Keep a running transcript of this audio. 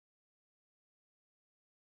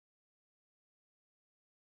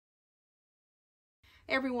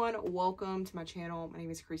Hey everyone, welcome to my channel. My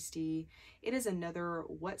name is Christy. It is another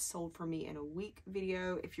what sold for me in a week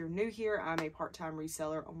video. If you're new here, I'm a part-time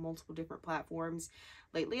reseller on multiple different platforms.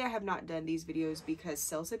 Lately, I have not done these videos because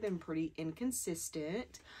sales have been pretty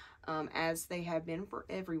inconsistent, as they have been for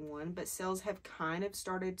everyone, but sales have kind of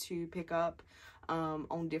started to pick up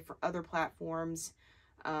on different other platforms,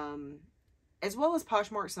 as well as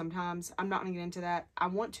Poshmark sometimes. I'm not going to get into that. I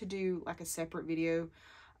want to do like a separate video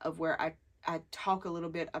of where I talk a little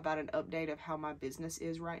bit about an update of how my business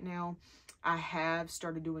is right now. I have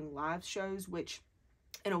started doing live shows, which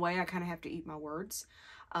in a way I kind of have to eat my words,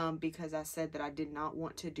 because I said that I did not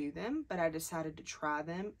want to do them, but I decided to try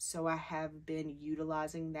them. So I have been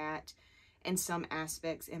utilizing that in some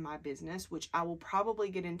aspects in my business, which I will probably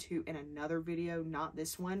get into in another video, not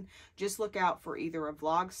this one. Just look out for either a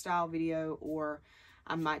vlog style video, or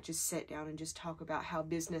I might just sit down and just talk about how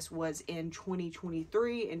business was in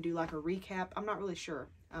 2023 and do like a recap. I'm not really sure.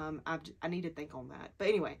 I need to think on that. But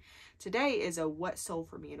anyway, today is a what sold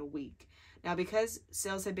for me in a week. Now, because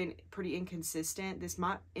sales have been pretty inconsistent, this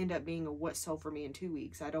might end up being a what sold for me in 2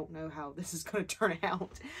 weeks. I don't know how this is going to turn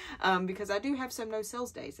out, because I do have some no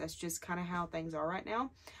sales days. That's just kind of how things are right now.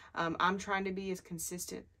 I'm trying to be as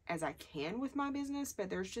consistent as I can with my business, but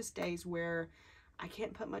there's just days where I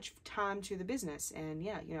can't put much time to the business, and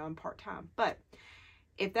yeah, you know, I'm part-time. But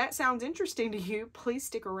if that sounds interesting to you, please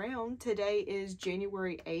stick around. Today is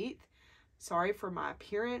January 8th. Sorry for my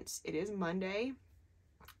appearance. It is Monday,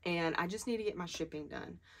 and I just need to get my shipping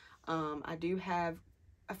done. I do have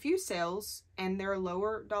a few sales, and they're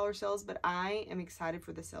lower dollar sales, but I am excited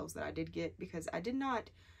for the sales that I did get, because I did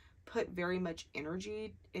not put very much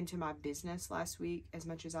energy into my business last week as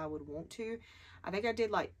much as I would want to. I think I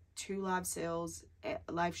did like 2 live sales,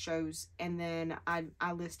 live shows, and then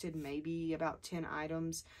I listed maybe about 10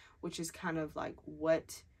 items, which is kind of like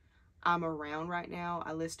what I'm around right now.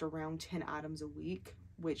 I list around 10 items a week,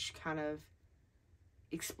 which kind of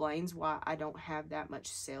explains why I don't have that much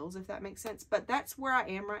sales, if that makes sense. But that's where I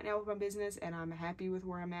am right now with my business, and I'm happy with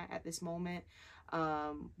where I'm at this moment.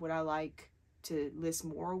 Would I like to list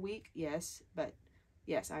more a week? Yes, but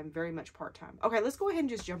yes, I'm very much part-time. Okay, let's go ahead and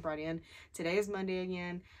just jump right in. Today is Monday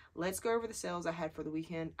again. Let's go over the sales I had for the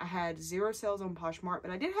weekend. I had 0 sales on Poshmark,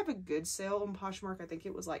 but I did have a good sale on Poshmark. I think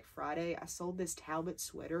it was like Friday. I sold this Talbot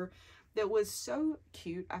sweater that was so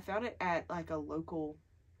cute. I found it at like a local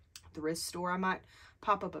thrift store. I might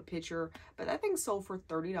pop up a picture, but that thing sold for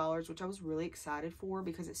 $30, which I was really excited for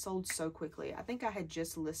because it sold so quickly. I think I had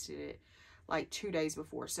just listed it like 2 days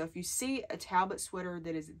before. So if you see a Talbot sweater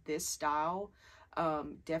that is this style,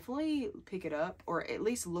 definitely pick it up, or at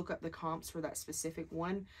least look up the comps for that specific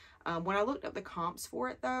one. When I looked up the comps for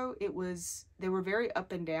it though, they were very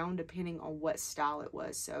up and down depending on what style it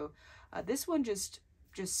was. So this one just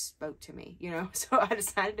spoke to me, you know, so I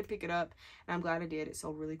decided to pick it up, and I'm glad I did. It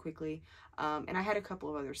sold really quickly. And I had a couple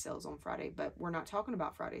of other sales on Friday, but we're not talking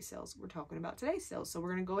about Friday sales. We're talking about today's sales. So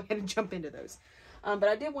we're going to go ahead and jump into those. But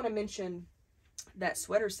I did want to mention that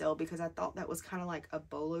sweater sale because I thought that was kind of like a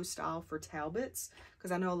bolo style for Talbots,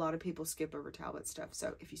 because I know a lot of people skip over Talbot stuff.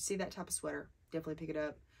 So if you see that type of sweater, definitely pick it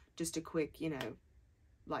up. Just a quick, you know,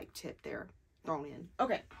 like tip there thrown in.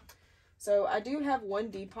 Okay, so I do have one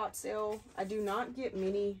Depop sale. I do not get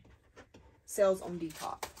many sales on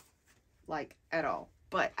Depop, like at all,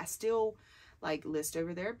 but I still like list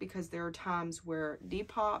over there because there are times where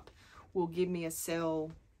Depop will give me a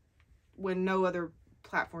sale when no other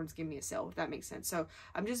platforms give me a sale, if that makes sense. So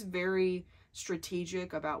I'm just very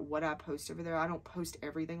strategic about what I post over there. I don't post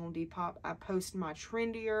everything on Depop. I post my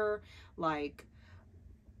trendier, like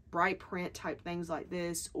bright print type things like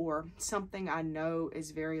this, or something I know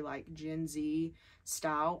is very like Gen Z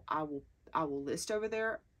style. I will list over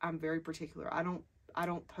there. I'm very particular. I don't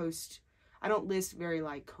list very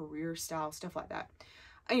like career style stuff like that.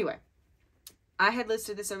 Anyway, I had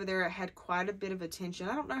listed this over there. It had quite a bit of attention.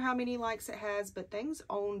 I don't know how many likes it has, but things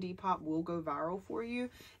on Depop will go viral for you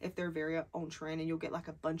if they're very on trend, and you'll get like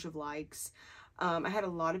a bunch of likes. I had a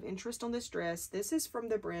lot of interest on this dress. This is from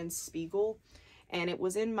the brand Spiegel, and it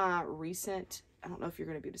was in my recent, I don't know if you're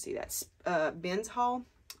going to be able to see that, Ben's haul.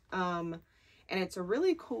 And it's a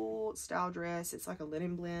really cool style dress. It's like a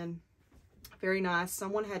linen blend. Very nice.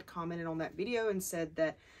 Someone had commented on that video and said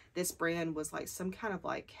that this brand was like some kind of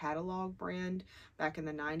like catalog brand back in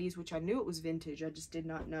the 90s, which I knew it was vintage. I just did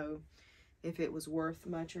not know if it was worth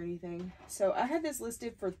much or anything. So I had this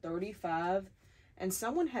listed for $35, and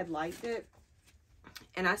someone had liked it,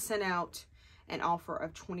 and I sent out an offer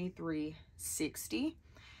of $23.60,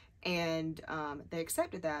 and they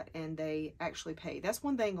accepted that, and they actually paid. That's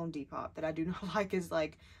one thing on Depop that I do not like, is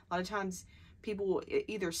like a lot of times people will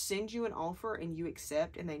either send you an offer and you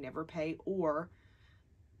accept and they never pay, or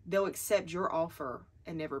they'll accept your offer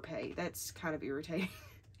and never pay. That's kind of irritating.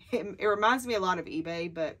 It reminds me a lot of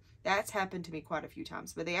eBay, but that's happened to me quite a few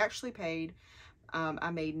times. But they actually paid.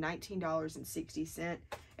 I made $19.60.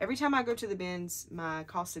 Every time I go to the bins, my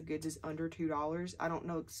cost of goods is under $2. I don't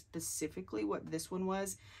know specifically what this one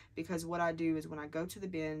was, because what I do is when I go to the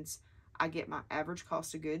bins, I get my average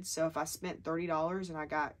cost of goods. So if I spent $30 and I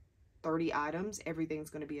got 30 items, everything's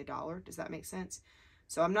going to be $1. Does that make sense?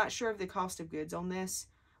 So I'm not sure of the cost of goods on this,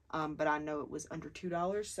 but I know it was under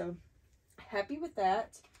 $2. So happy with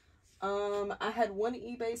that. I had one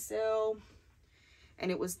eBay sale, and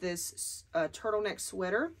it was this turtleneck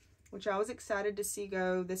sweater, which I was excited to see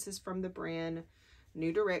go. This is from the brand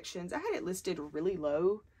New Directions. I had it listed really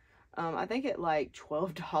low. I think at like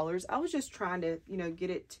 $12. I was just trying to, you know, get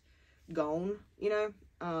it gone, you know.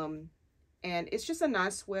 And it's just a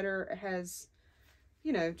nice sweater. It has,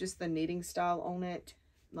 you know, just the knitting style on it.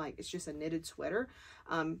 Like, it's just a knitted sweater.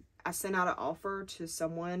 I sent out an offer to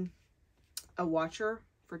someone, a watcher,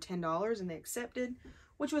 for $10, and they accepted,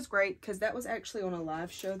 which was great because that was actually on a live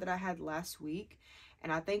show that I had last week. And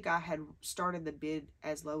I think I had started the bid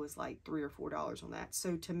as low as like $3 or $4 on that.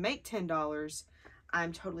 So to make $10,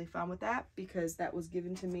 I'm totally fine with that because that was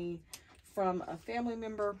given to me from a family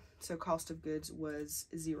member. So cost of goods was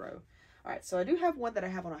 $0. All right, so I do have one that I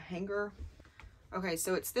have on a hanger. Okay,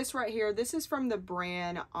 so it's this right here. This is from the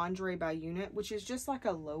brand Andre by Unit, which is just like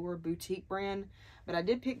a lower boutique brand. But I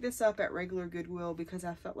did pick this up at regular Goodwill because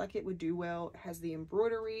I felt like it would do well. It has the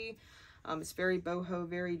embroidery. It's very boho,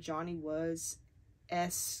 very Johnny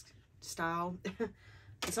Was-esque style.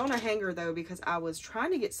 It's on a hanger though because I was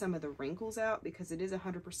trying to get some of the wrinkles out because it is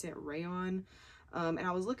 100% rayon. And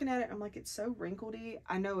I was looking at it, I'm like, it's so wrinkledy.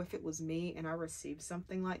 I know if it was me and I received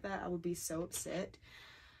something like that, I would be so upset.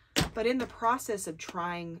 But in the process of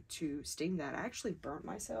trying to steam that, I actually burnt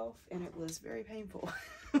myself and it was very painful.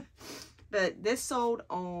 But this sold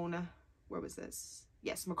on, where was this?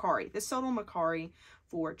 Yes, Mercari. This sold on Mercari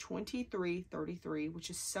for $23.33, which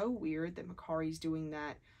is so weird that Mercari's doing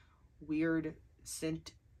that weird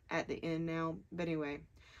cent at the end now. But anyway,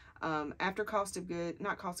 after cost of goods,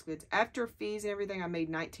 not cost of goods, after fees and everything, I made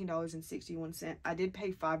 $19.61. I did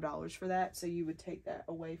pay $5 for that, so you would take that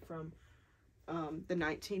away from the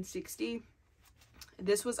 $19.60.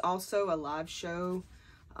 This was also a live show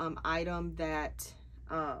item that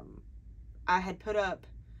I had put up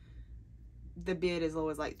the bid as low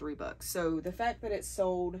as like $3. So the fact that it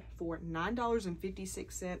sold for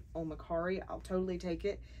 $9.56 on Mercari, I'll totally take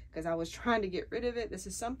it because I was trying to get rid of it. This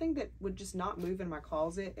is something that would just not move in my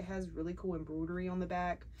closet. It has really cool embroidery on the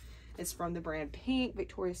back. It's from the brand Pink,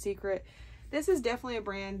 Victoria's Secret. This is definitely a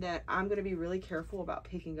brand that I'm going to be really careful about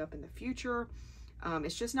picking up in the future.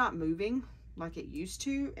 It's just not moving like it used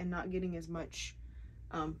to and not getting as much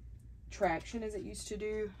traction as it used to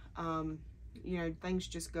do. You know, things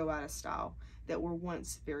just go out of style that were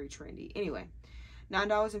once very trendy. Anyway,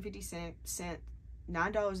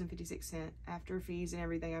 $9.56 after fees and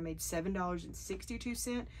everything. I made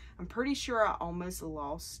 $7.62. I'm pretty sure I almost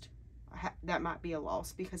lost. That might be a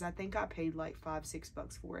loss because I think I paid like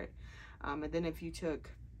 $5-6 for it. And then if you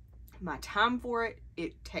took my time for it,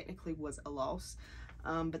 it technically was a loss.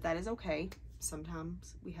 But that is okay.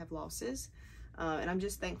 Sometimes we have losses. And I'm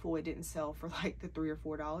just thankful it didn't sell for like the $3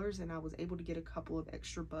 or $4 and I was able to get a couple of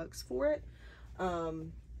extra bucks for it.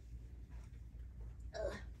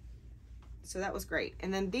 So that was great.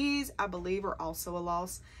 And then these, I believe, are also a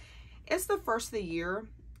loss. It's the first of the year,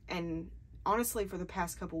 and honestly, for the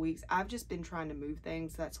past couple weeks, I've just been trying to move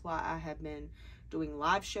things. That's why I have been doing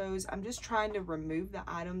live shows. I'm just trying to remove the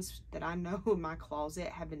items that I know in my closet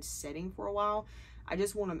have been sitting for a while. I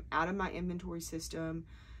just want them out of my inventory system.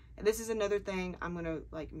 And this is another thing I'm going to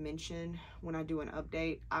like mention when I do an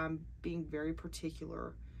update. I'm being very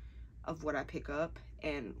particular of what I pick up,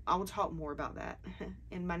 and I will talk more about that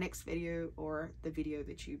in my next video or the video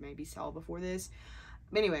that you maybe saw before this.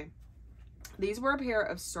 But anyway, these were a pair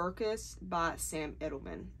of Circus by Sam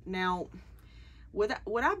Edelman. Now, would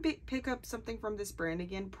I pick up something from this brand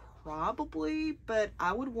again? Probably, but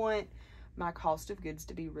I would want my cost of goods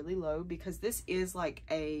to be really low because this is like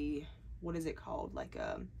a, what is it called? Like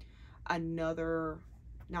another,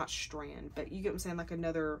 not strand, but you get what I'm saying, like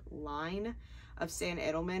another line of Sam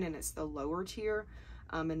Edelman, and it's the lower tier.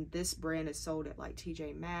 And this brand is sold at like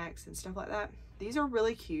TJ Maxx and stuff like that. These are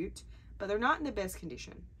really cute, but they're not in the best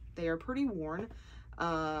condition. They are pretty worn.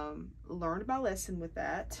 Learned my lesson with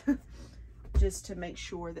that. Just to make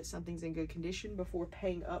sure that something's in good condition before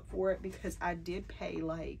paying up for it, because I did pay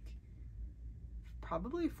like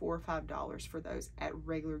probably $4 or $5 for those at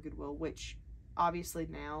regular Goodwill, which Obviously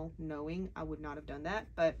now, knowing, I would not have done that,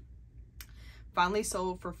 but finally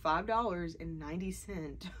sold for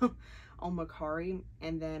 $5.90 on Mercari,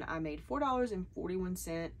 and then I made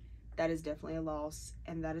 $4.41. That is definitely a loss,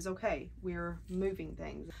 and that is okay. We're moving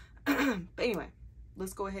things. But anyway,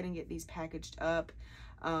 let's go ahead and get these packaged up.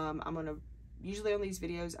 I'm gonna, usually on these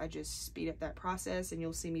videos, I just speed up that process, and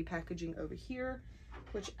you'll see me packaging over here,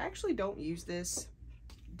 which I actually don't use this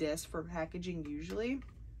desk for packaging usually.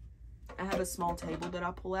 I have a small table that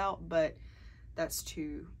I pull out, but that's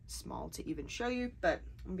too small to even show you, but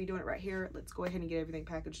I'm gonna be doing it right here. Let's go ahead and get everything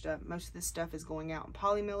packaged up. Most of this stuff is going out in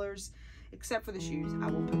poly millers, except for the shoes. I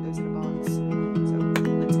will put those in a box. So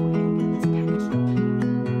let's go ahead and get this packaged up.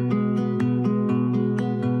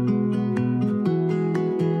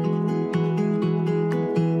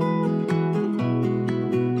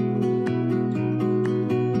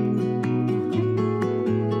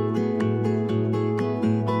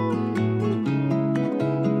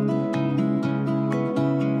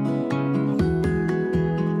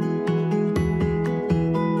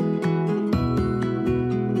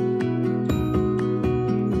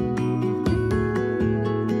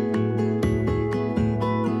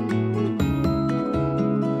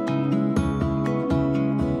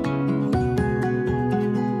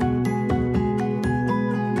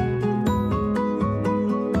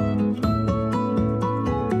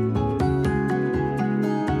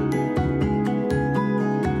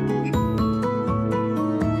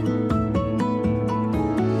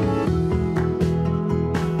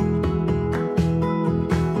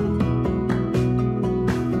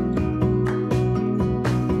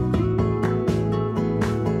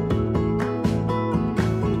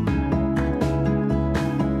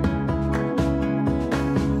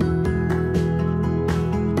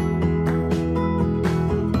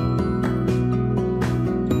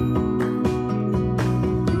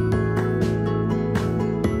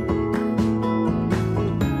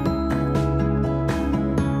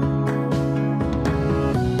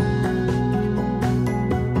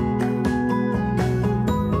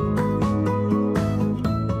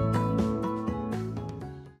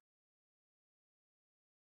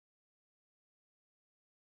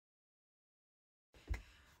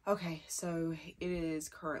 Okay, so it is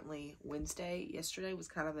currently Wednesday. Yesterday was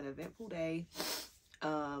kind of an eventful day.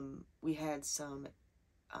 We had some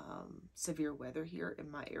severe weather here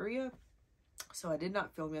in my area, so I did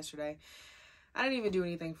not film yesterday. I didn't even do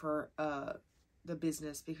anything for the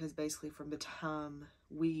business, because basically from the time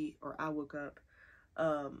I woke up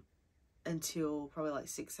until probably like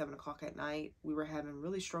 6-7 o'clock at night, we were having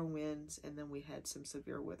really strong winds, and then we had some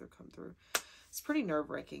severe weather come through. It's pretty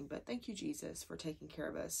nerve-wracking, but thank you, Jesus, for taking care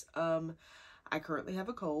of us. I currently have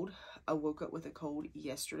a cold. I woke up with a cold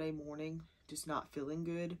yesterday morning, just not feeling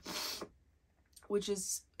good, which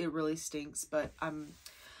is, it really stinks, but I'm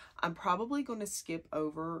probably going to skip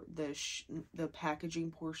over the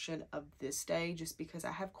packaging portion of this day, just because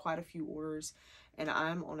I have quite a few orders, and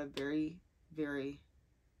I'm on a very, very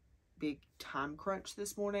big time crunch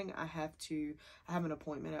this morning. I have an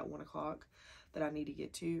appointment at 1 o'clock that I need to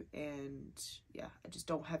get to, and yeah, I just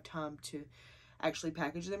don't have time to actually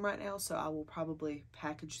package them right now, so I will probably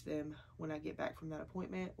package them when I get back from that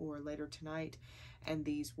appointment or later tonight, and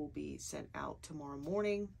these will be sent out tomorrow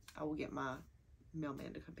morning. I will get my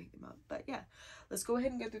mailman to come pick them up. But yeah, let's go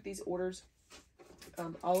ahead and go through these orders.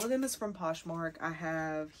 All of them is from Poshmark. I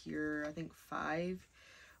have here, I think, 5,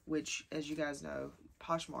 which, as you guys know,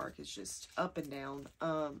 Poshmark is just up and down.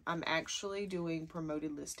 I'm actually doing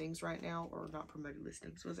promoted listings right now, or not promoted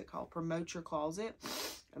listings, what is it called? Promote Your Closet.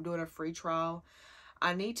 I'm doing a free trial.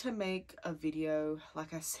 I need to make a video,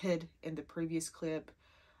 like I said in the previous clip.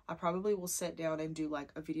 I probably will sit down and do like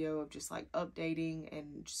a video of just like updating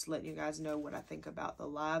and just letting you guys know what I think about the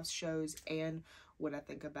live shows and what I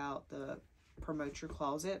think about the Promote Your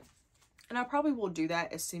Closet. And I probably will do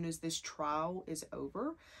that as soon as this trial is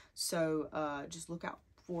over. So just look out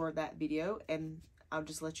for that video, and I'll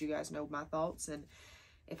just let you guys know my thoughts. And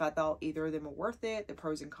if I thought either of them are worth it, the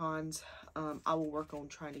pros and cons, I will work on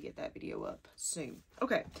trying to get that video up soon.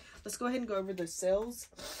 Okay, let's go ahead and go over the sales.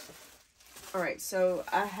 All right, so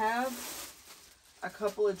I have a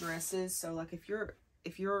couple of dresses. So like if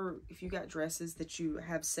you got dresses that you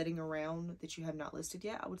have sitting around that you have not listed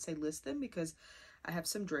yet, I would say list them, because I have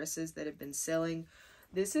some dresses that have been selling.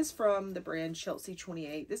 This is from the brand Chelsea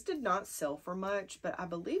 28. This did not sell for much, but I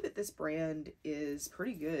believe that this brand is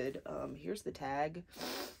pretty good. Here's the tag.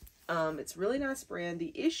 It's a really nice brand.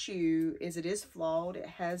 The issue is it is flawed. It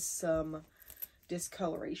has some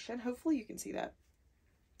discoloration. Hopefully you can see that.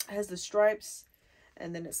 It has the stripes,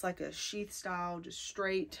 and then it's like a sheath style, just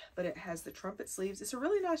straight, but it has the trumpet sleeves. It's a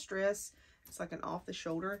really nice dress. It's like an off the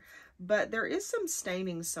shoulder, but there is some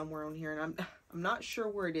staining somewhere on here, and I'm not sure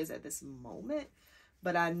where it is at this moment,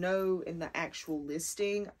 but I know in the actual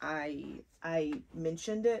listing I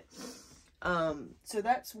mentioned it. So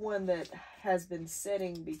that's one that has been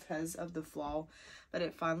sitting because of the flaw, but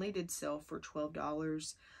it finally did sell for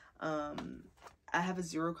 $12. I have a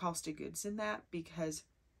zero cost of goods in that because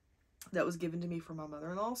that was given to me from my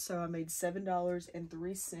mother-in-law. So I made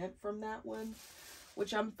 $7.03 from that one,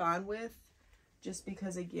 which I'm fine with, just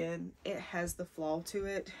because, again, it has the flaw to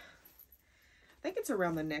it. I think it's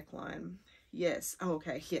around the neckline. Yes. Oh,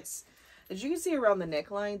 okay. Yes. As you can see around the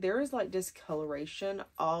neckline, there is like discoloration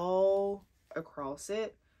all across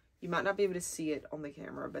it. You might not be able to see it on the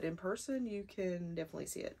camera, but in person, you can definitely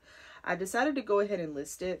see it. I decided to go ahead and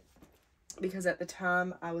list it because at the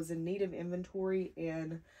time I was in need of inventory,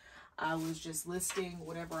 and I was just listing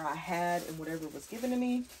whatever I had and whatever was given to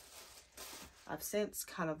me. I've since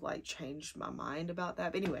kind of like changed my mind about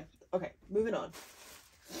that. But anyway, okay, moving on.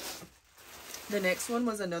 The next one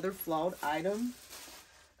was another flawed item.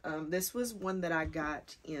 This was one that I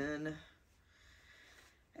got in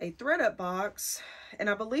a thread-up box. And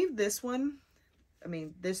I believe this one,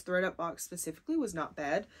 this thread-up box specifically was not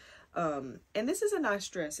bad. And this is a nice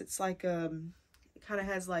dress. It's like, it kind of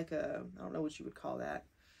has like a, I don't know what you would call that.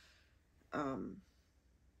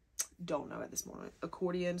 Don't know at this moment.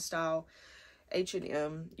 Accordion style.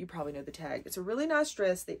 H&M, you probably know the tag. It's a really nice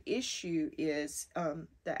dress. The issue is the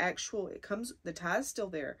tie is still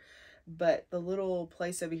there, but the little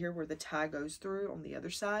place over here where the tie goes through on the other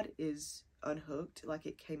side is unhooked, like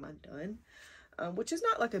it came undone, which is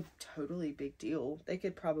not like a totally big deal. They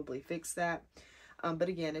could probably fix that, but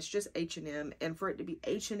again, it's just H&M, and for it to be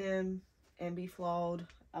H&M and be flawed,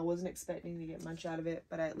 I wasn't expecting to get much out of it,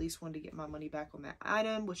 but I at least wanted to get my money back on that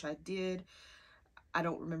item, which I did. I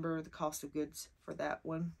don't remember the cost of goods for that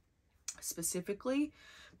one specifically,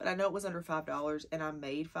 but I know it was under $5, and I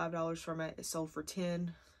made $5 from it. It sold for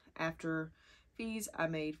 $10. After fees, I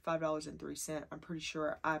made $5.03. I'm pretty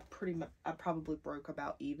sure I probably broke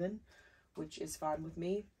about even, which is fine with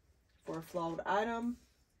me for a flawed item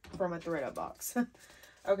from a thread-up box.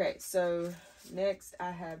 Okay, so next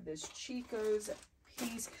I have this Chico's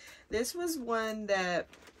piece. This was one that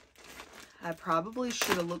I probably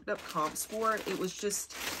should have looked up comps for it. It was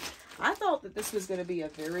just, I thought that this was going to be a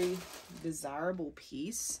very desirable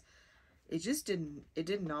piece. It just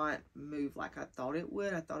did not move like I thought it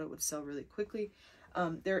would. I thought it would sell really quickly.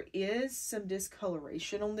 There is some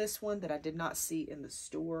discoloration on this one that I did not see in the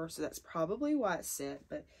store, so that's probably why it's set.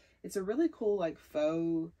 But it's a really cool like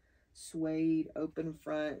faux suede open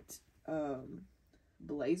front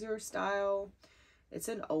blazer style. It's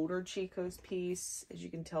an older Chico's piece, as you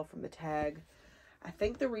can tell from the tag. I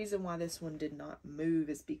think the reason why this one did not move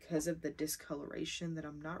is because of the discoloration that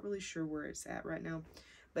I'm not really sure where it's at right now,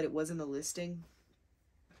 but it was in the listing.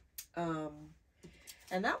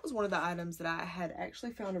 And that was one of the items that I had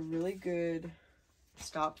actually found a really good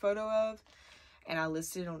stock photo of, and I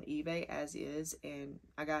listed it on eBay as is, and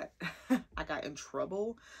I got I got in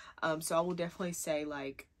trouble. So I will definitely say,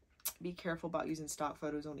 like, be careful about using stock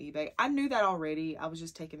photos on eBay. I knew that already. I was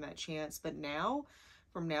just taking that chance. But now,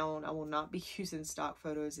 from now on, I will not be using stock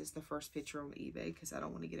photos as the first picture on eBay because I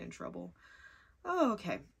don't want to get in trouble. Oh,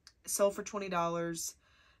 okay. Sold for $20.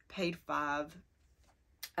 Paid $5.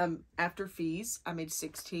 After fees, I made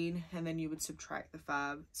 $16, and then you would subtract the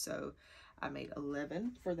 $5. So I made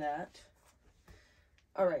 $11 for that.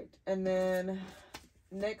 All right. And then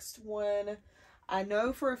next one, I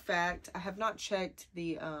know for a fact, I have not checked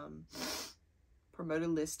the promoted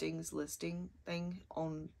listings listing thing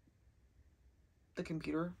on the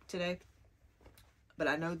computer today, but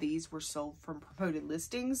I know these were sold from promoted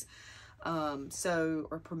listings,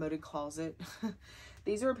 or promoted closet.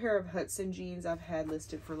 These are a pair of Hudson jeans I've had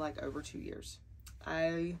listed for like over 2 years.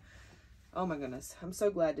 Oh my goodness, I'm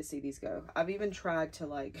so glad to see these go. I've even tried to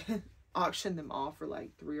like auction them off for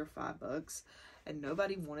like $3 or $5. And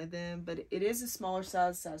nobody wanted them, but it is a smaller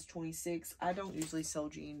size 26. I don't usually sell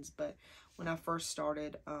jeans, but when I first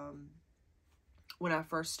started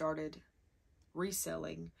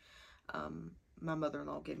reselling, my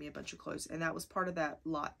mother-in-law gave me a bunch of clothes, and that was part of that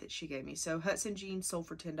lot that she gave me. So Hudson jeans sold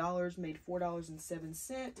for $10, made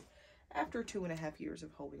 $4.07 after 2.5 years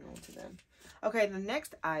of holding on to them. Okay, the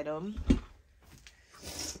next item,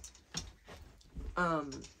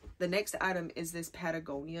 is this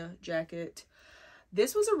Patagonia jacket.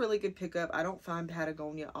 This was a really good pickup. I don't find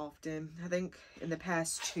Patagonia often. I think in the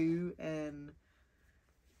past 2 and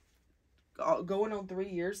going on 3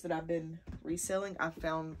 years that I've been reselling, I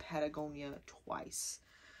found Patagonia twice.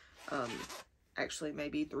 actually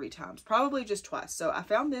maybe 3 times, probably just twice. So I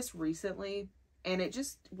found this recently and it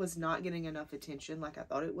just was not getting enough attention like I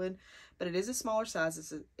thought it would, but it is a smaller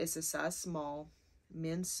size. It's a size small,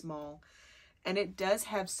 men's small, and it does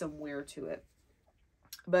have some wear to it.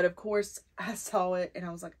 But of course I saw it and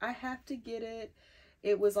I was like, I have to get it.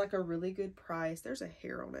 It was like a really good price. There's a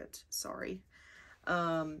hair on it, sorry.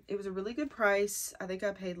 It was a really good price. I think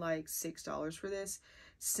I paid like $6 for this.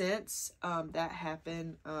 Since that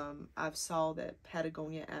happened, I've saw that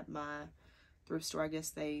Patagonia at my thrift store, I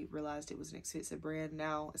guess they realized it was an expensive brand.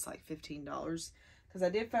 Now it's like $15, because I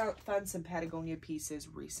did find some Patagonia pieces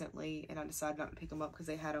recently and I decided not to pick them up because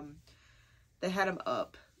they had them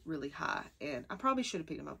up really high and I probably should have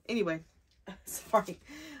picked them up. Anyway, sorry.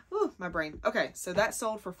 Ooh, my brain. Okay, so that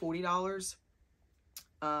sold for $40.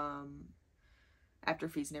 After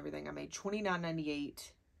fees and everything, I made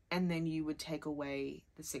 $29.98, and then you would take away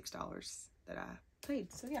the $6 that I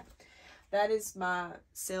paid. So yeah, that is my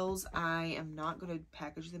sales. I am not going to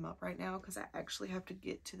package them up right now because I actually have to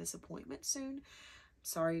get to this appointment soon.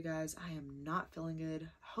 Sorry, you guys, I am not feeling good.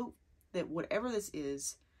 Hope that whatever this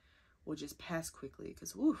is will just pass quickly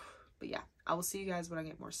because woof. But yeah, I will see you guys when I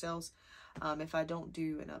get more sales. If I don't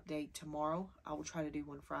do an update tomorrow, I will try to do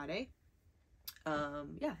one Friday.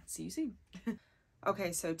 Yeah, see you soon.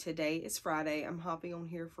 Okay, so today is Friday. I'm hopping on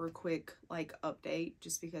here for a quick like update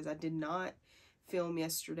just because I did not film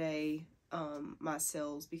yesterday my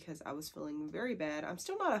sales because I was feeling very bad. I'm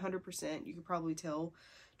still not 100%. You could probably tell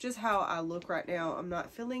just how I look right now. I'm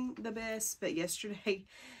not feeling the best, but yesterday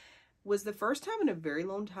was the first time in a very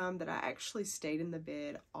long time that I actually stayed in the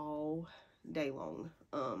bed all day long,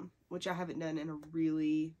 which I haven't done in a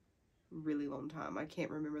really, really long time. I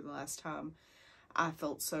can't remember the last time I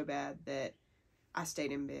felt so bad that I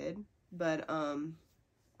stayed in bed. But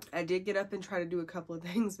I did get up and try to do a couple of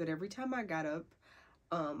things, but every time I got up,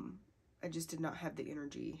 I just did not have the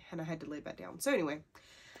energy and I had to lay back down. So anyway,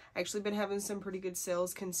 I actually been having some pretty good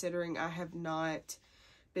sales considering I have not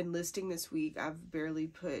been listing this week. I've barely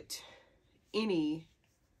put any,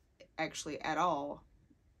 actually at all,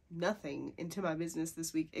 nothing into my business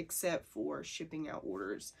this week except for shipping out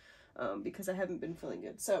orders because I haven't been feeling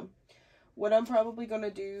good. So what I'm probably going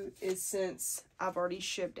to do is, since I've already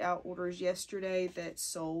shipped out orders yesterday that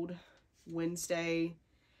sold Wednesday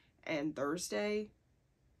and Thursday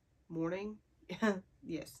morning.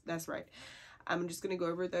 Yes, that's right. I'm just going to go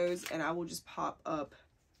over those and I will just pop up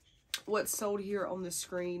what's sold here on the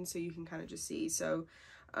screen so you can kind of just see. So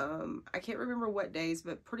I can't remember what days,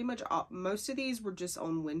 but pretty much most of these were just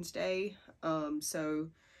on Wednesday. So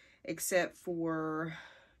except for,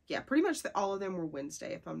 yeah, pretty much all of them were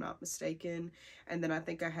Wednesday, if I'm not mistaken. And then I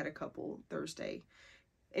think I had a couple Thursday.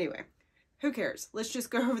 Anyway, who cares? Let's just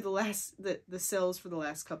go over the sales for the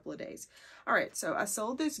last couple of days. All right, so I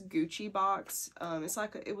sold this Gucci box. It's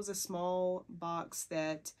like it was a small box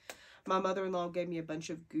that my mother-in-law gave me a bunch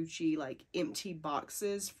of Gucci, like empty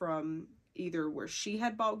boxes from either where she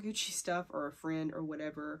had bought Gucci stuff or a friend or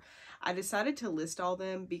whatever. I decided to list all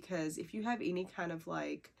them because if you have any kind of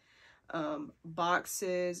like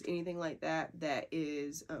boxes, anything like that, that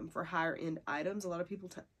is for higher end items, a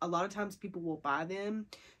lot of times people will buy them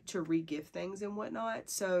to re-gift things and whatnot.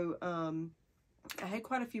 So I had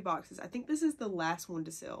quite a few boxes. I think this is the last one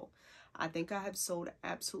to sell. I think I have sold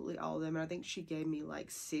absolutely all of them, and I think she gave me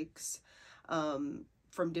like 6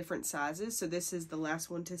 from different sizes. So this is the last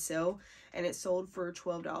one to sell, and it sold for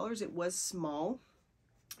 $12. It was small.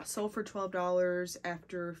 Sold for $12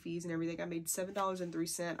 after fees and everything. I made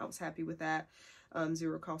 $7.03. I was happy with that.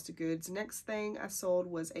 0 cost of goods. Next thing I sold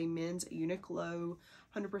was a men's Uniqlo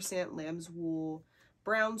 100% lamb's wool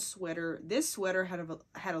brown sweater. This sweater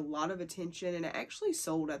had a lot of attention, and it actually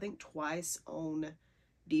sold I think twice on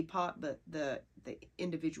Depop, but the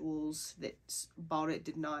individuals that bought it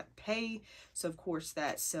did not pay, so of course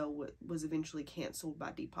that sale was eventually canceled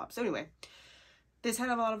by Depop. So anyway, this had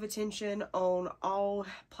a lot of attention on all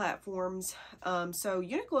platforms. So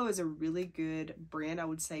Uniqlo is a really good brand, I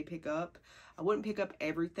would say pick up. I wouldn't pick up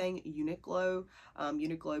everything Uniqlo,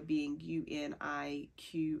 Uniqlo being UNIQLO,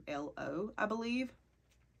 I believe.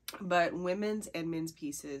 But women's and men's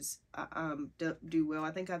pieces do well.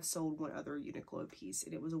 I think I've sold one other Uniqlo piece,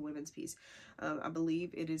 and it was a women's piece. I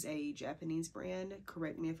believe it is a Japanese brand.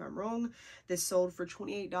 Correct me if I'm wrong. This sold for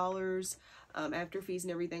 $28. After fees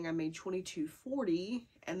and everything, I made $22.40,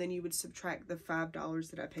 and then you would subtract the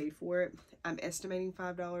 $5 that I paid for it. I'm estimating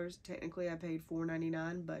 $5. Technically, I paid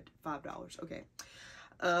 $4.99, but $5. Okay.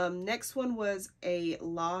 Next one was a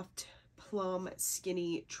Loft Plum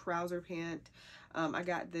Skinny Trouser Pant. I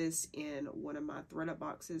got this in one of my ThredUp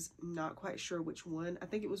boxes. Not quite sure which one. I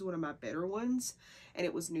think it was one of my better ones, and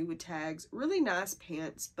it was new with tags. Really nice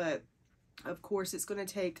pants, but of course it's going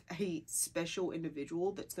to take a special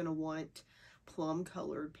individual that's going to want plum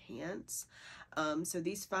colored pants. So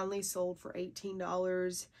these finally sold for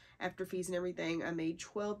 $18 after fees and everything. I made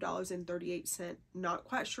 $12.38. Not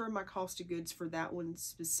quite sure my cost of goods for that one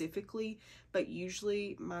specifically, but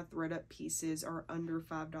usually my ThredUp pieces are under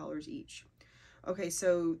 $5 each. Okay,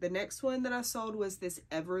 so the next one that I sold was this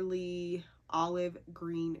Everly olive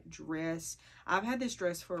green dress. I've had this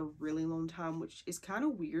dress for a really long time, which is kind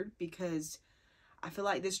of weird because I feel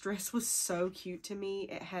like this dress was so cute to me.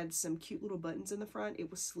 It had some cute little buttons in the front.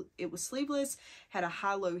 It was sleeveless, had a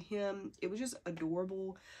high-low hem. It was just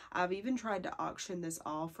adorable. I've even tried to auction this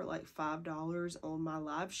off for like $5 on my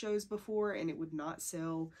live shows before, and it would not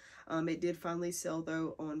sell. It did finally sell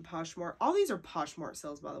though on Poshmark. All these are Poshmark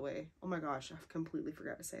sales, by the way. Oh my gosh, I completely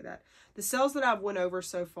forgot to say that. The sales that I've went over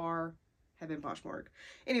so far have been Poshmark.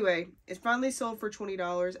 Anyway, it's finally sold for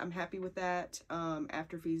 $20. I'm happy with that.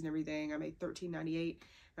 After fees and everything, I made $13.98.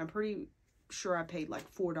 I'm pretty sure I paid like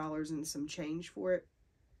 $4 and some change for it.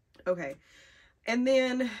 Okay, and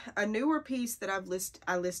then a newer piece that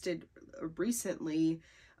I listed recently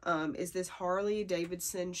is this Harley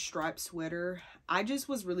Davidson striped sweater. I just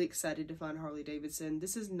was really excited to find Harley Davidson.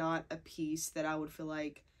 This is not a piece that I would feel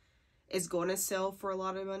like is going to sell for a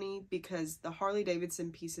lot of money, because the Harley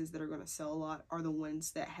Davidson pieces that are going to sell a lot are the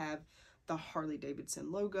ones that have the Harley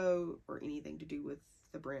Davidson logo or anything to do with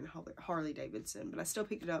the brand Harley Davidson. But I still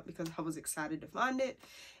picked it up because I was excited to find it.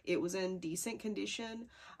 It was in decent condition,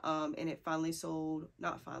 and it finally sold.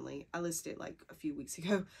 Not finally, I listed it like a few weeks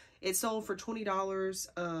ago. It sold for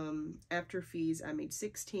 $20. After fees I made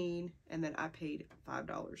 $16, and then I paid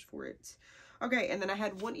 $5 for it. Okay, and then I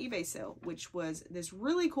had one eBay sale, which was this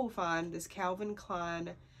really cool find, this Calvin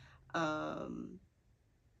Klein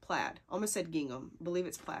plaid. Almost said gingham. I believe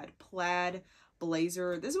it's plaid. Plaid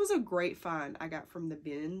blazer. This was a great find I got from the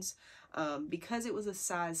bins because it was a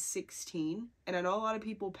size 16. And I know a lot of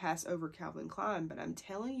people pass over Calvin Klein, but I'm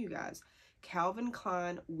telling you guys, Calvin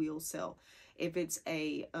Klein will sell. If it's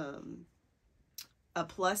a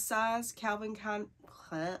plus size Calvin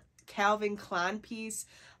Klein piece,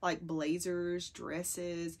 like blazers,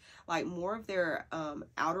 dresses, like more of their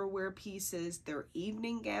outerwear pieces, their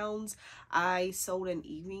evening gowns. I sold an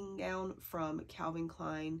evening gown from Calvin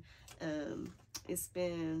Klein. It's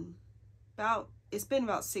been about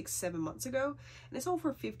 6-7 months ago, and it sold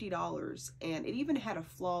for $50, and it even had a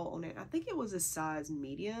flaw on it. I think it was a size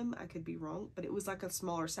medium. I could be wrong, but it was like a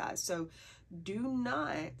smaller size. So do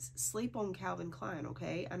not sleep on Calvin Klein,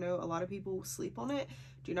 okay? I know a lot of people sleep on it.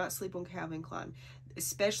 Do not sleep on Calvin Klein,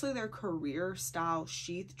 especially their career style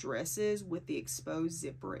sheath dresses with the exposed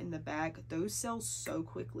zipper in the back. Those sell so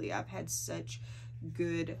quickly. I've had such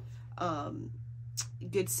good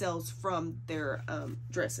sales from their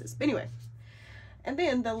dresses. But anyway, and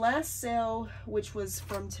then the last sale, which was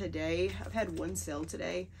from today, I've had one sale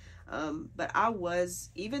today, but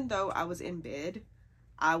even though I was in bed,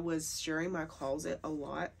 I was sharing my closet a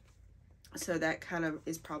lot. So that kind of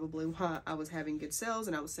is probably why I was having good sales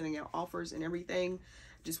and I was sending out offers and everything.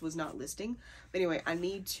 Just was not listing. But anyway, I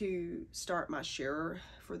need to start my sharer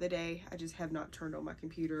for the day. I just have not turned on my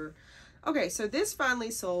computer. Okay, so this finally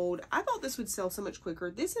sold. I thought this would sell so much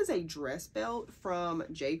quicker. This is a dress belt from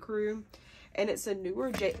J. Crew, and it's a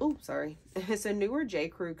newer it's a newer J.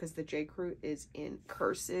 Crew because the J. Crew is in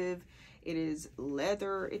cursive. It is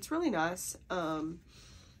leather. It's really nice. And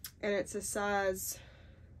it's a size,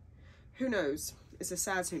 who knows? It's a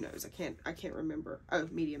size, who knows? I can't remember. Oh,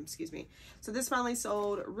 medium, excuse me. So this finally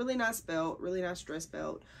sold. Really nice belt, really nice dress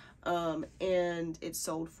belt. And it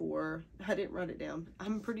sold for, I didn't write it down.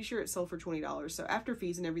 I'm pretty sure it sold for $20. So after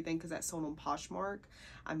fees and everything, because that sold on Poshmark,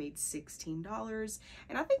 I made $16.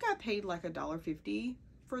 And I think I paid like $1.50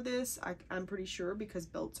 for this. I'm pretty sure, because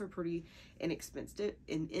belts are pretty inexpensive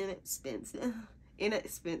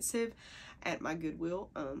at my Goodwill.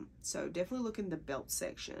 So definitely look in the belt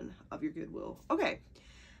section of your Goodwill. Okay,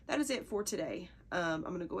 that is it for today. I'm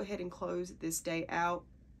gonna go ahead and close this day out.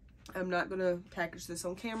 I'm not gonna package this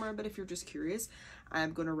on camera, but if you're just curious,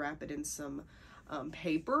 I'm gonna wrap it in some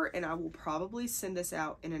paper, and I will probably send this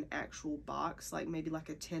out in an actual box, like maybe like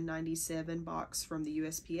a 1097 box from the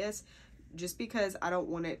USPS, just because I don't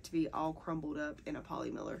want it to be all crumbled up in a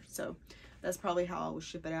poly mailer. So that's probably how I will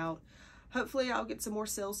ship it out. Hopefully I'll get some more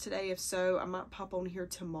sales today. If so, I might pop on here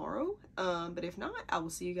tomorrow. But if not, I will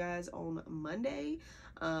see you guys on Monday.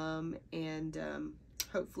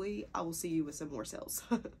 Hopefully I will see you with some more sales.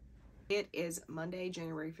 It is Monday,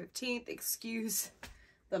 January 15th. Excuse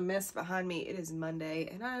the mess behind me. It is Monday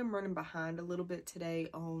and I am running behind a little bit today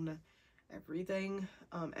on everything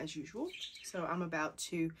as usual. So I'm about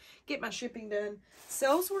to get my shipping done.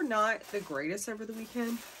 Sales were not the greatest over the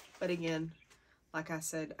weekend, but again, like I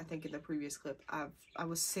said, I think in the previous clip, I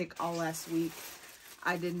was sick all last week.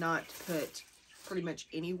 I did not put pretty much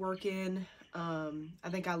any work in. I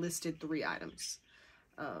think I listed 3 items.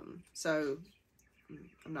 So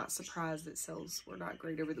I'm not surprised that sales were not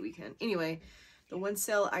great over the weekend. Anyway, the one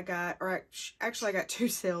sale I got, or actually I got 2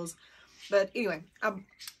 sales. But anyway,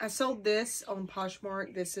 I sold this on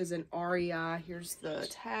Poshmark. This is an REI. Here's the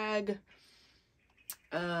tag.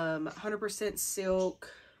 100%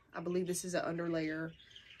 silk. I believe this is an underlayer.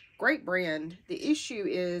 Great brand. The issue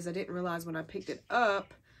is I didn't realize when I picked it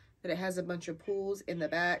up that it has a bunch of pulls in the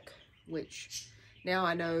back, which now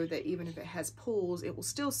I know that even if it has pulls, it will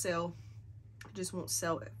still sell. It just won't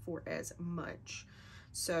sell it for as much.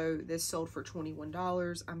 So this sold for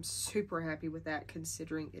 $21. I'm super happy with that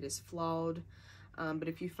considering it is flawed. But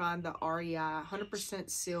if you find the REI 100%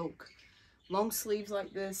 silk long sleeves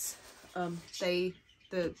like this,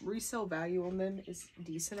 the resale value on them is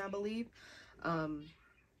decent, I believe,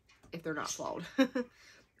 if they're not flawed.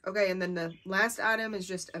 Okay, and then the last item is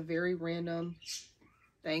just a very random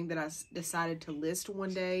thing that I decided to list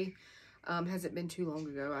one day. Hasn't been too long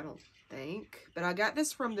ago, I don't think. But I got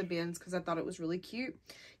this from the bins because I thought it was really cute.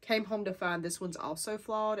 Came home to find this one's also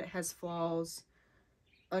flawed. It has flaws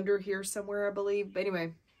under here somewhere, I believe. But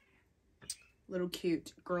anyway, little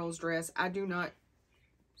cute girl's dress. I do not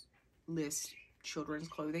list children's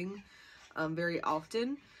clothing very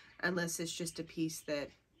often unless it's just a piece that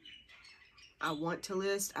I want to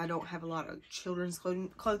list. I don't have a lot of children's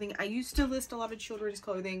clothing. I used to list a lot of children's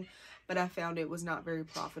clothing, but I found it was not very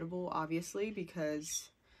profitable, obviously, because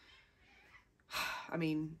I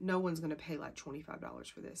mean, no one's going to pay like $25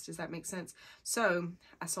 for this. Does that make sense? So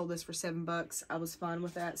I sold this for $7. I was fine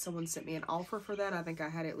with that. Someone sent me an offer for that. I think I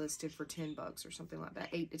had it listed for $10 or something like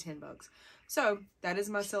that, $8 to $10. So that is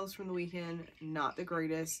my sales from the weekend. Not the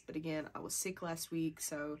greatest, but again, I was sick last week,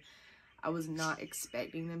 so I was not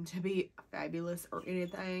expecting them to be fabulous or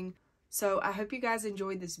anything. So I hope you guys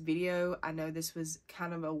enjoyed this video. I know this was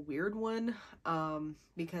kind of a weird one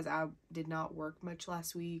because I did not work much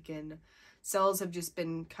last week and sales have just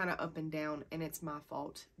been kind of up and down, and it's my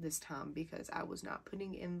fault this time because I was not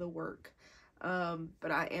putting in the work.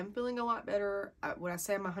 But I am feeling a lot better. When I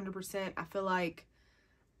say I'm 100%, I feel like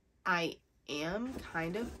I am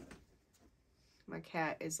kind of. My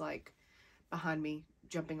cat is like behind me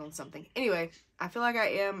jumping on something. Anyway, I feel like I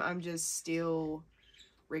am. I'm just still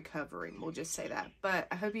recovering. We'll just say that. But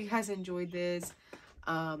I hope you guys enjoyed this.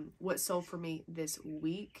 What sold for me this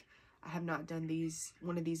week. I have not done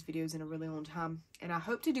one of these videos in a really long time, and I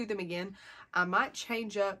hope to do them again. I might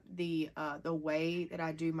change up the way that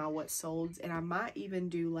I do my what solds, and I might even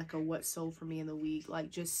do like a what sold for me in the week, like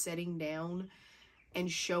just sitting down and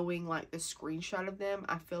showing like the screenshot of them.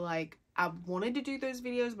 I feel like I wanted to do those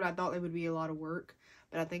videos, but I thought they would be a lot of work.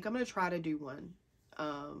 But I think I'm going to try to do one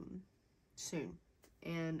soon.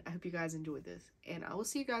 And I hope you guys enjoyed this, and I will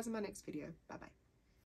see you guys in my next video. Bye bye.